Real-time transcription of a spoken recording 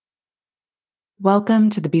Welcome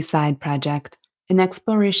to the Be.Side Project, an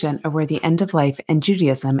exploration of where the end of life and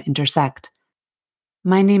Judaism intersect.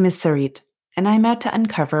 My name is Sarit, and I'm out to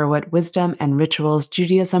uncover what wisdom and rituals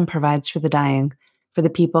Judaism provides for the dying, for the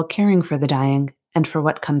people caring for the dying, and for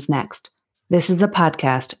what comes next. This is a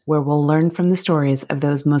podcast where we'll learn from the stories of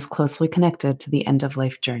those most closely connected to the end of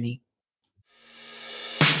life journey.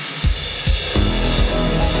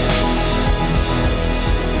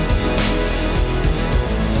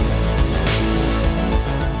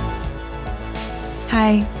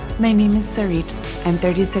 Hi, my name is Sarit. I'm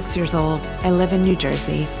 36 years old. I live in New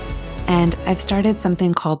Jersey, and I've started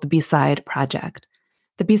something called the Be.Side Project.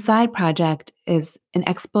 The Be.Side Project is an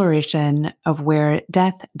exploration of where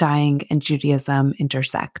death, dying, and Judaism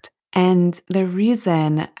intersect. And the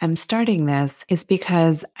reason I'm starting this is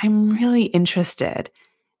because I'm really interested.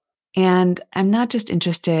 And I'm not just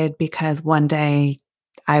interested because one day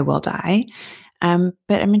I will die,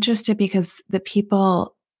 but I'm interested because the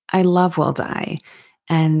people I love will die.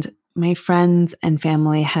 And my friends and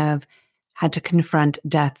family have had to confront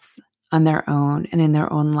deaths on their own and in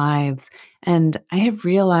their own lives. And I have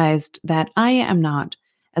realized that I am not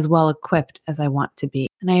as well equipped as I want to be.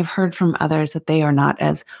 And I have heard from others that they are not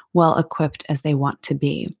as well equipped as they want to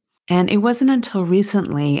be. And it wasn't until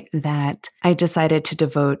recently that I decided to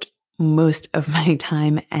devote most of my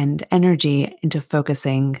time and energy into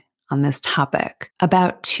focusing on this topic.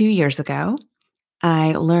 About 2 years ago,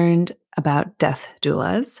 I learned about death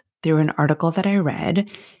doulas through an article that I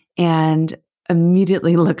read and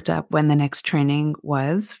immediately looked up when the next training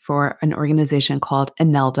was for an organization called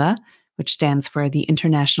INELDA, which stands for the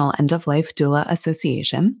International End of Life Doula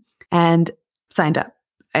Association, and signed up.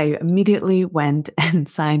 I immediately went and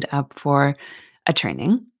signed up for a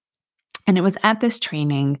training. And it was at this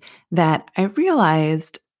training that I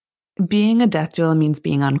realized being a death doula means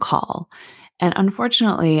being on call. And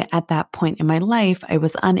unfortunately, at that point in my life, I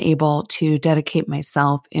was unable to dedicate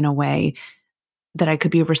myself in a way that I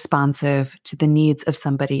could be responsive to the needs of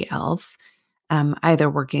somebody else,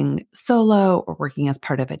 either working solo or working as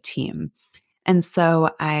part of a team. And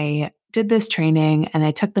so I did this training and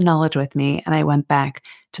I took the knowledge with me and I went back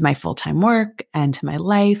to my full time work and to my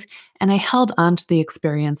life. And I held on to the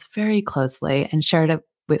experience very closely and shared it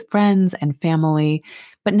with friends and family,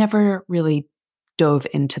 but never really dove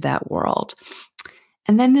into that world.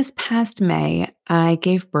 And then this past May, I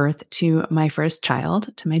gave birth to my first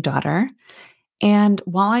child, to my daughter. And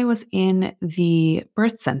while I was in the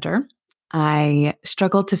birth center, I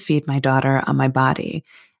struggled to feed my daughter on my body.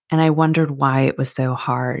 And I wondered why it was so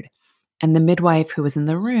hard. And the midwife who was in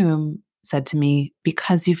the room said to me,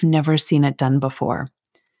 "Because you've never seen it done before."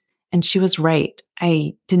 And she was right.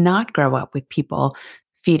 I did not grow up with people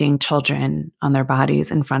feeding children on their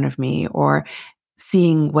bodies in front of me or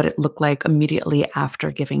seeing what it looked like immediately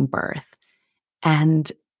after giving birth. And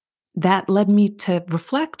that led me to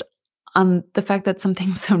reflect on the fact that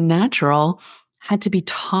something so natural had to be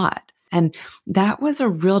taught. And that was a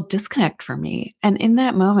real disconnect for me. And in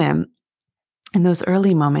that moment, in those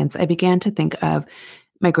early moments, I began to think of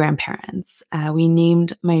my grandparents. We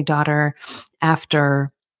named my daughter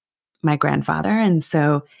after my grandfather. And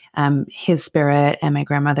so his spirit and my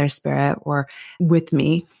grandmother's spirit were with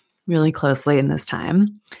me really closely in this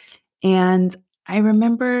time. And I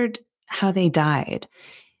remembered how they died.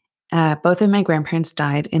 Both of my grandparents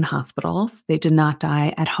died in hospitals. They did not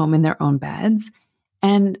die at home in their own beds.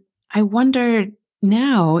 And I wondered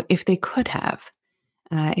now if they could have,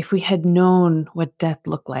 if we had known what death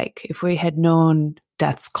looked like, if we had known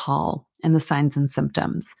death's call and the signs and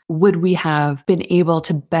symptoms, would we have been able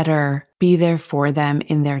to better be there for them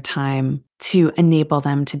in their time to enable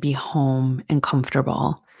them to be home and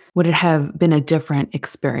comfortable? Would it have been a different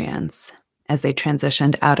experience as they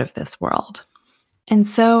transitioned out of this world? And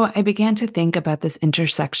so I began to think about this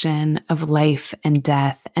intersection of life and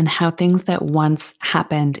death and how things that once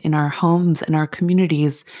happened in our homes and our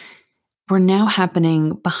communities were now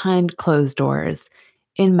happening behind closed doors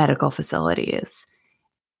in medical facilities,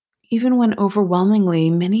 even when overwhelmingly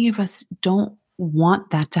many of us don't want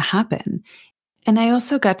that to happen. And I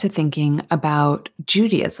also got to thinking about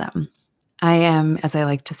Judaism. I am, as I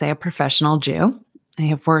like to say, a professional Jew. I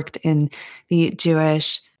have worked in the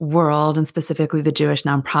Jewish world and specifically the Jewish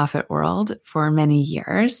nonprofit world for many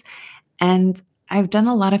years. And I've done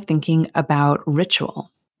a lot of thinking about ritual.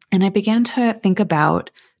 And I began to think about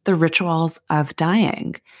the rituals of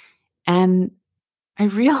dying. And I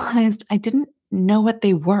realized I didn't know what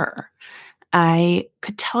they were. I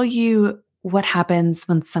could tell you what happens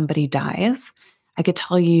when somebody dies. I could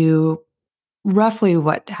tell you roughly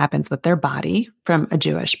what happens with their body from a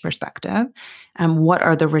Jewish perspective. What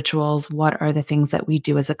are the rituals? What are the things that we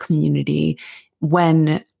do as a community?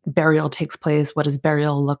 when burial takes place, what does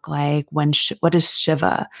burial look like? What is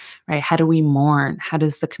Shiva, right? How do we mourn? How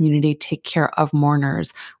does the community take care of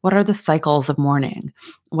mourners? What are the cycles of mourning?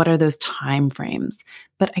 What are those time frames?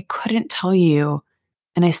 But I couldn't tell you,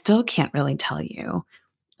 and I still can't really tell you,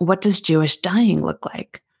 what does Jewish dying look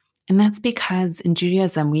like? And that's because in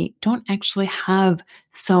Judaism, we don't actually have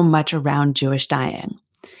so much around Jewish dying.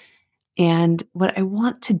 And what I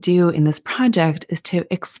want to do in this project is to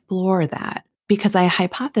explore that because I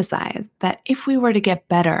hypothesize that if we were to get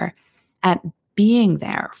better at being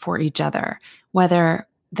there for each other, whether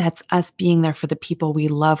that's us being there for the people we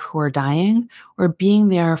love who are dying, or being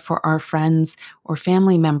there for our friends or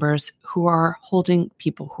family members who are holding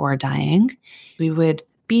people who are dying, we would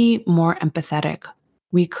be more empathetic.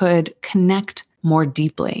 We could connect more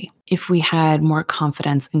deeply if we had more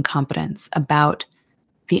confidence and competence about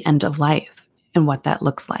the end of life and what that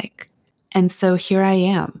looks like. And so here I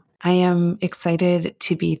am. I am excited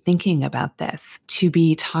to be thinking about this, to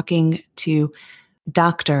be talking to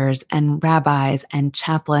doctors and rabbis and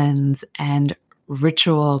chaplains and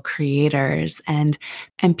ritual creators and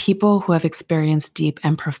people who have experienced deep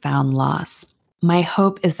and profound loss. My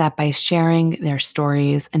hope is that by sharing their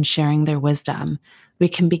stories and sharing their wisdom, we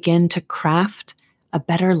can begin to craft a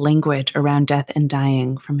better language around death and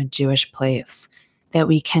dying from a Jewish place, that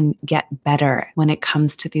we can get better when it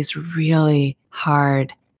comes to these really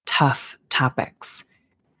hard, tough topics.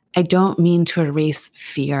 I don't mean to erase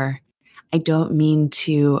fear. I don't mean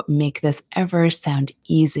to make this ever sound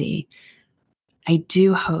easy. I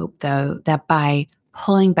do hope, though, that by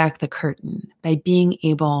pulling back the curtain, by being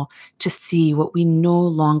able to see what we no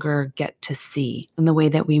longer get to see in the way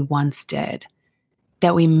that we once did,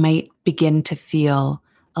 that we might begin to feel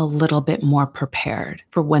a little bit more prepared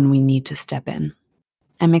for when we need to step in.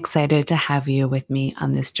 I'm excited to have you with me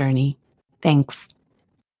on this journey. Thanks.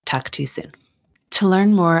 Talk to you soon. To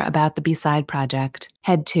learn more about the Be.Side Project,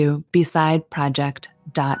 head to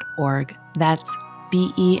besideproject.org. That's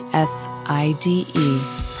BESIDE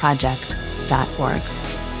project.org.